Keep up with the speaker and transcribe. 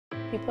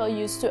People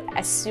used to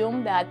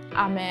assume that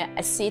I'm an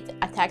acid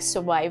attack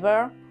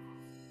survivor.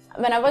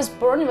 When I was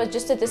born, it was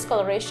just a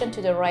discoloration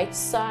to the right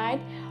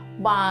side,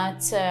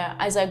 but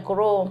as I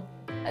grow,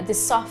 the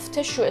soft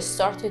tissue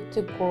started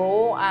to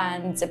grow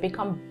and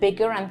become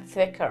bigger and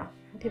thicker.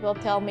 People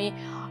tell me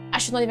I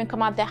should not even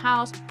come out the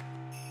house.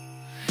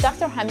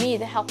 Dr.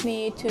 Hamid helped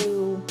me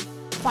to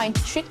find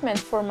treatment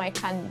for my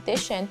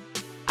condition.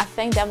 I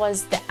think that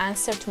was the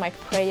answer to my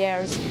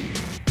prayers.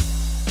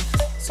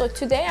 So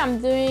today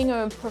I'm doing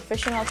a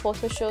professional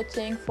photo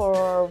shooting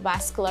for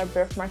vascular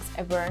birthmarks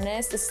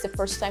awareness. This is the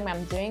first time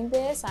I'm doing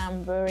this.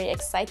 I'm very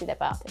excited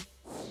about it.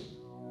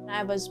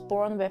 I was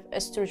born with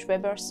a Sturge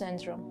Weber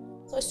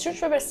syndrome. So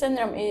Sturge Weber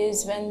syndrome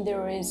is when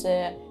there is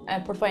a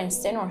porphyrin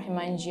stain or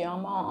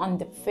hemangioma on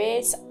the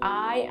face,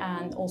 eye,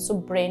 and also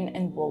brain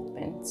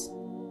involvement.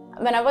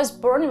 When I was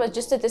born, it was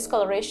just a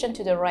discoloration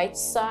to the right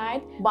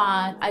side,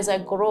 but as I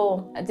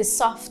grow, the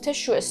soft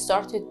tissue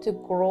started to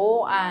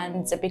grow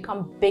and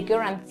become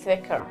bigger and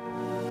thicker.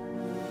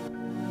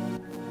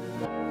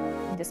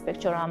 In this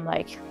picture, I'm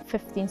like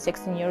 15,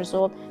 16 years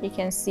old. You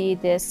can see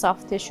the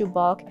soft tissue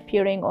bulk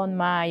appearing on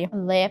my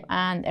lip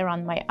and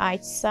around my eye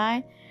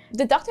side.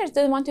 The doctors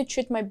didn't want to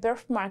treat my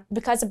birthmark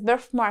because a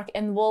birthmark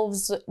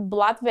involves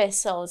blood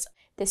vessels.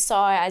 They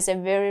saw it as a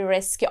very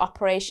risky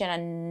operation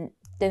and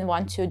didn't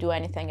want to do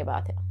anything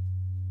about it.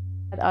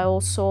 I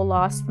also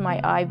lost my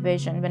eye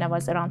vision when I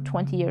was around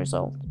 20 years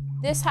old.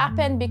 This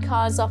happened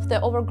because of the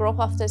overgrowth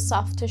of the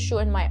soft tissue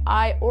in my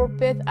eye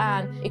orbit,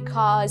 and it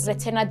caused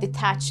retina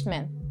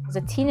detachment. As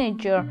a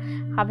teenager,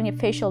 having a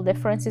facial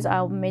differences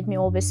made me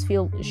always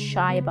feel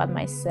shy about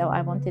myself.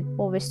 I wanted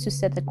always to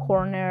sit in the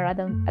corner. I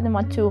didn't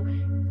want to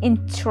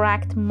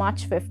interact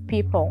much with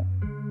people.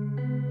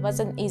 It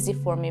wasn't easy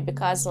for me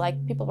because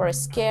people were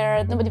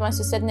scared. Nobody wants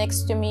to sit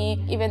next to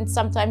me. Even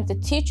sometimes the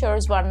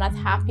teachers were not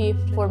happy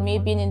for me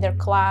being in their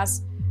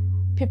class.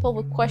 People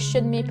would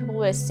question me, people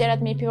would stare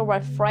at me, people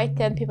were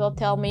frightened. People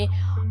tell me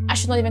I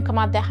should not even come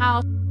out the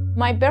house.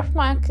 My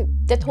birthmark,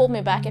 they told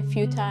me back a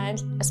few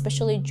times,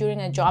 especially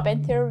during a job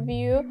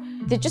interview.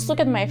 They just look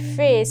at my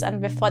face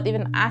and without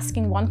even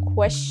asking one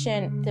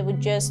question, they would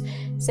just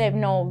say,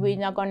 no, we're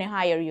not going to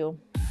hire you.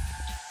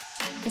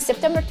 In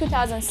September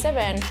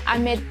 2007, I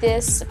met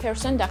this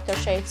person, Dr.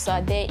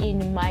 Shahzadeh,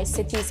 in my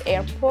city's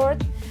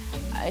airport.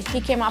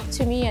 He came up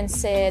to me and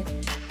said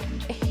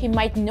he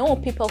might know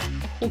people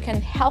who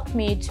can help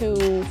me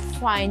to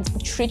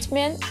find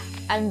treatment.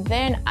 And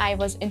then I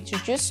was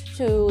introduced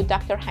to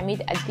Dr. Hamid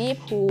Adib,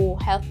 who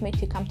helped me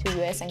to come to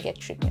the US and get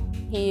treatment.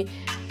 He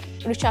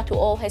reached out to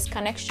all his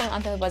connections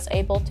until I was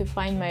able to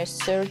find my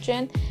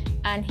surgeon,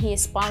 and he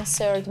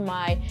sponsored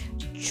my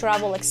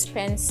travel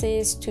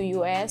expenses to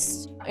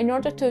US. In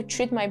order to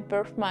treat my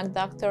birthmark,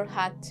 doctor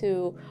had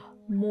to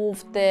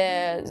move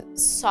the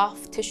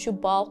soft tissue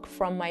bulk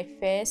from my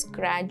face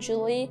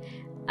gradually,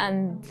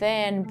 and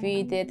then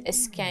we did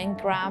skin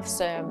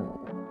grafts,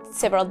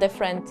 several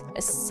different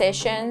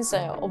sessions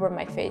over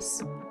my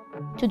face.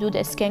 To do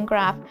the skin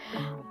graft,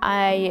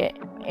 I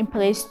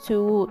placed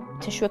 2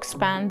 tissue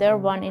expander,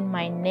 one in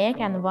my neck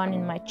and one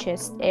in my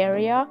chest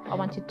area. I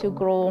wanted to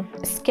grow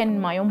skin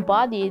in my own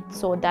body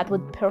so that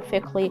would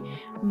perfectly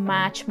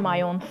match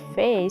my own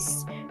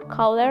face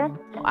color.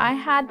 I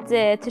had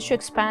the tissue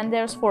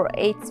expanders for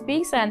 8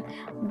 weeks, and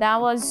that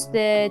was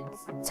the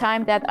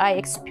time that I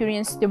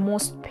experienced the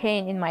most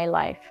pain in my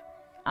life.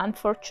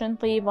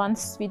 Unfortunately,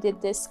 once we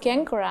did the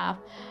skin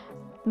graft,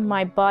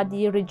 my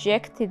body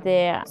rejected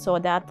it, so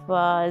that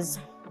was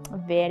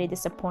very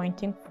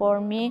disappointing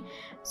for me.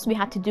 So we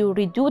had to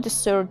redo the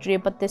surgery,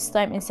 but this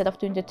time instead of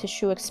doing the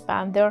tissue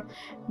expander,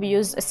 we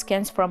used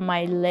scans from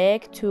my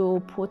leg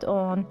to put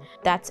on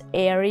that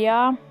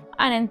area.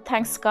 And then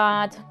thanks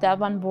God that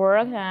one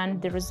worked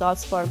and the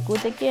results were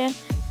good again.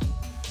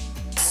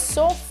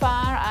 So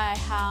far I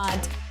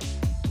had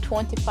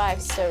 25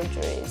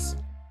 surgeries.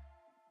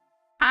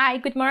 Hi,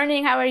 good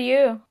morning, how are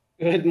you?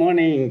 Good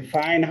morning,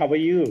 fine, how are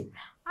you?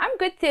 I'm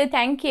good too,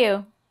 thank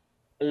you.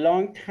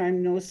 Long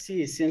time no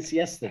see, since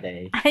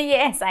yesterday.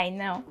 Yes, I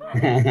know.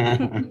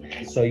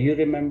 So you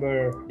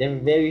remember the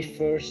very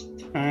first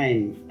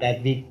time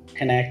that we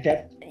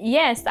connected?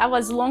 Yes, that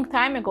was a long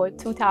time ago,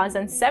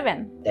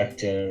 2007.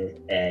 Dr.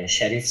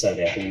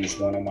 Shahzadeh, who is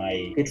one of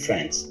my good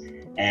friends,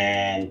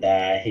 and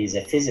he's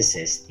a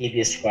physicist. He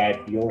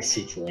described your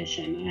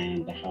situation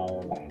and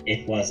how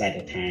it was at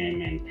the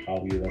time and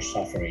how you were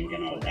suffering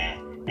and all that.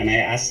 And I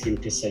asked him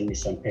to send me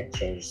some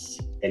pictures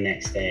the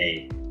next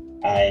day.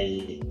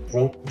 I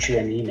wrote you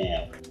an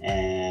email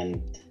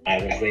and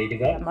I was ready to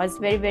go. I was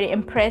very, very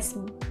impressed.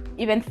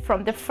 Even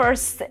from the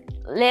first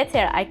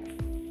letter, I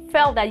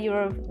felt that you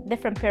were a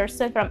different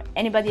person from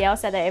anybody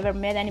else that I ever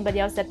met, anybody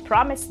else that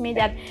promised me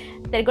that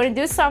they're going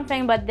to do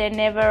something, but they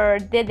never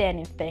did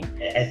anything.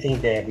 I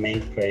think the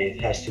main credit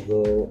has to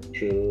go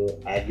to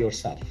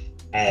yourself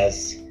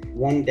as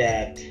one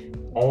that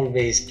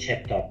always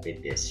kept up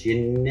with this. You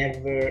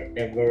never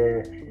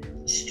ever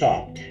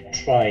stopped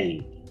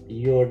trying.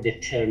 Your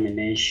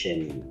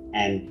determination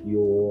and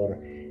your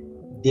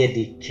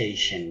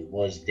dedication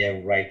was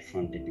there right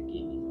from the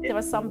beginning. There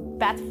was some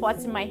bad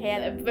thoughts in my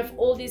head. With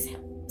all these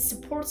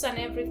supports and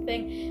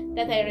everything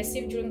that I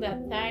received during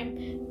that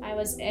time, I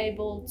was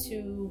able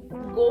to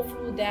go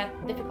through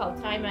that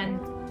difficult time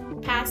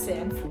and pass it,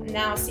 and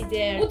now see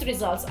the good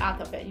results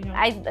out of it.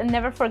 I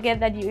never forget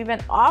that you even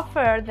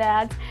offer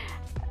that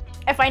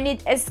if I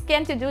need a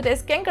skin to do the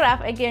skin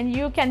graft again,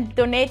 you can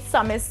donate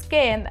some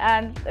skin.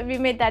 And we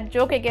made that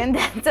joke again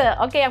that,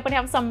 okay, I'm gonna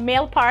have some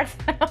male parts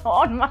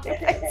on my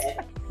face.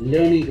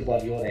 Learning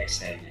about your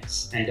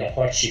experience and the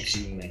hardships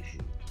you went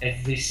through,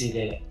 every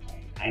single,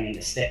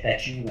 the step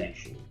that you went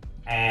through,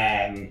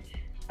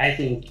 I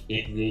think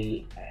it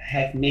will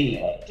help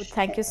many others.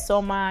 Thank you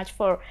so much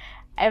for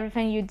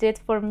everything you did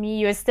for me.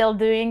 You're still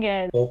doing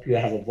it. Hope you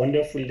have a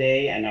wonderful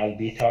day, and I'll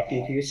be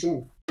talking to you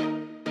soon.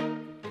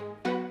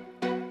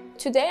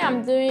 Today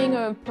I'm doing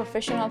a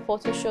professional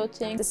photo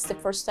shooting. This is the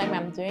first time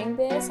I'm doing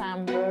this.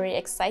 I'm very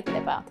excited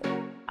about it.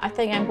 I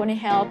think I'm going to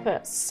help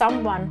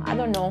someone, I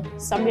don't know,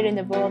 somewhere in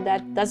the world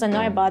that doesn't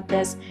know about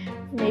this,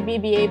 maybe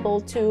be able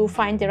to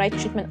find the right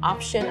treatment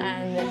option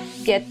and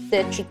get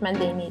the treatment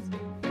they need.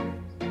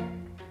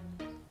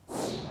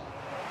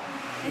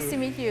 Nice to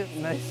meet you.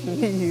 Nice to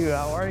meet you.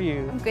 How are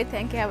you? I'm good,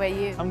 thank you. How about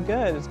you? I'm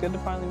good. It's good to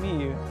finally meet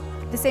you.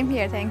 The same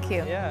here, thank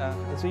you. Yeah.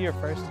 Is it your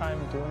first time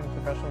doing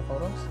professional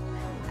photos?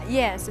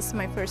 Yes, this is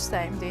my first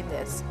time doing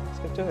this. Let's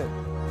get to it.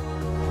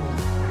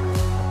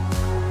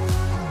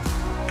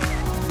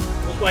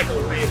 Looks like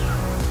a razor.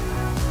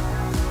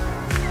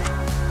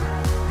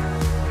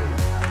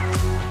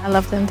 I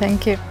love them,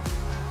 thank you.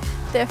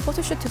 The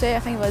photo shoot today I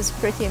think was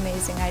pretty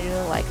amazing. I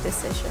really like this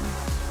session.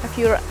 If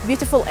you're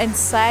beautiful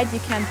inside, you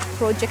can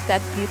project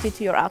that beauty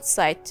to your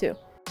outside too.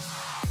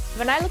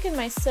 When I look at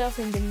myself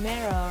in the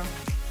mirror,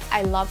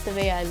 I love the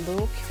way I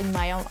look. In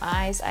my own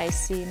eyes, I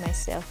see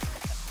myself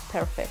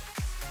perfect.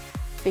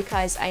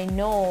 Because I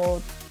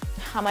know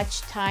how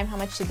much time, how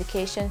much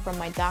dedication from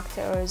my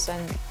doctors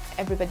and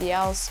everybody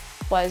else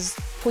was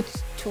put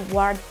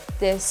toward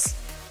this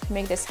to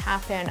make this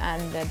happen,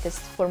 and this,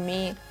 for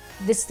me,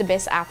 this is the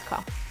best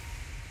outcome.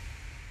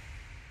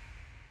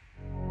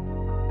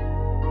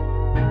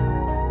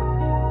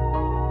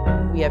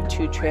 We have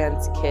 2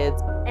 trans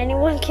kids.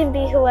 Anyone can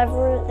be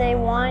whoever they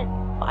want.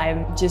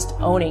 I'm just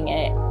owning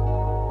it.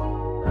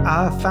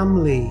 Our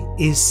family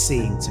is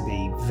seen to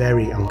be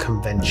very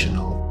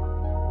unconventional.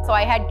 So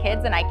I had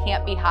kids and I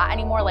can't be hot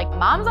anymore. Like,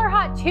 moms are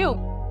hot too.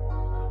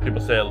 People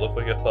say I look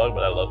like a thug,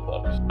 but I love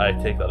thugs. I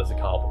take that as a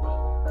compliment.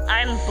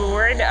 I'm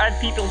bored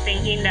of people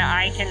thinking that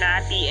I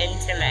cannot be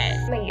intimate.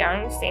 I'm a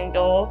young,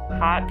 single,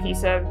 hot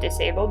piece of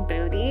disabled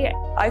booty.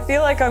 I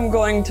feel like I'm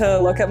going to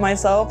look at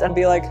myself and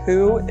be like,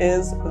 who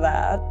is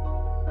that?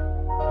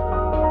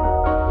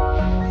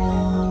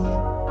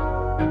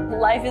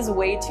 Life is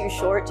way too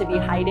short to be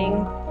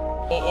hiding.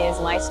 It is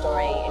my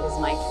story. It is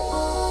my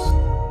truth.